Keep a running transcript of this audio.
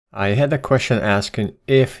I had a question asking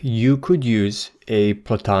if you could use a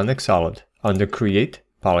Platonic solid under Create,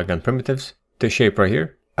 Polygon Primitives, this shape right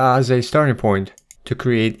here, as a starting point to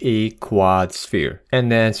create a quad sphere.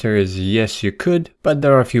 And the answer is yes, you could, but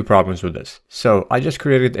there are a few problems with this. So I just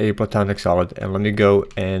created a Platonic solid, and let me go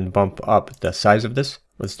and bump up the size of this.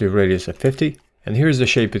 Let's do radius of 50, and here's the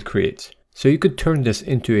shape it creates. So you could turn this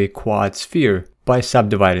into a quad sphere by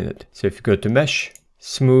subdividing it. So if you go to Mesh,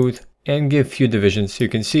 Smooth, and give few divisions, you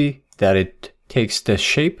can see that it takes the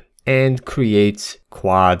shape and creates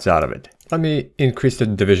quads out of it. Let me increase the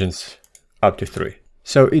divisions up to 3.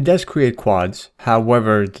 So it does create quads.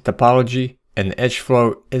 However, the topology and edge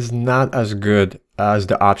flow is not as good as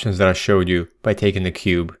the options that I showed you by taking the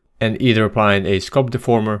cube and either applying a sculpt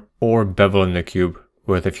deformer or beveling the cube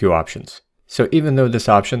with a few options. So even though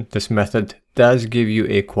this method does give you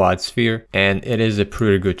a quad sphere and it is a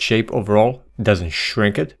pretty good shape overall, it doesn't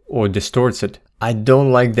shrink it or distorts it, I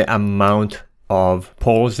don't like the amount of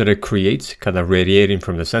poles that it creates, kind of radiating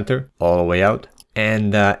from the center all the way out.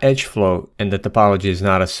 And the edge flow and the topology is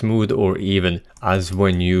not as smooth or even as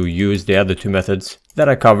when you use the other two methods that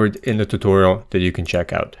I covered in the tutorial that you can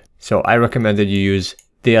check out. So I recommend that you use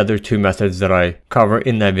the other two methods that I cover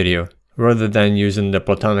in that video, rather than using the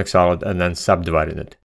Platonic solid and then subdividing it.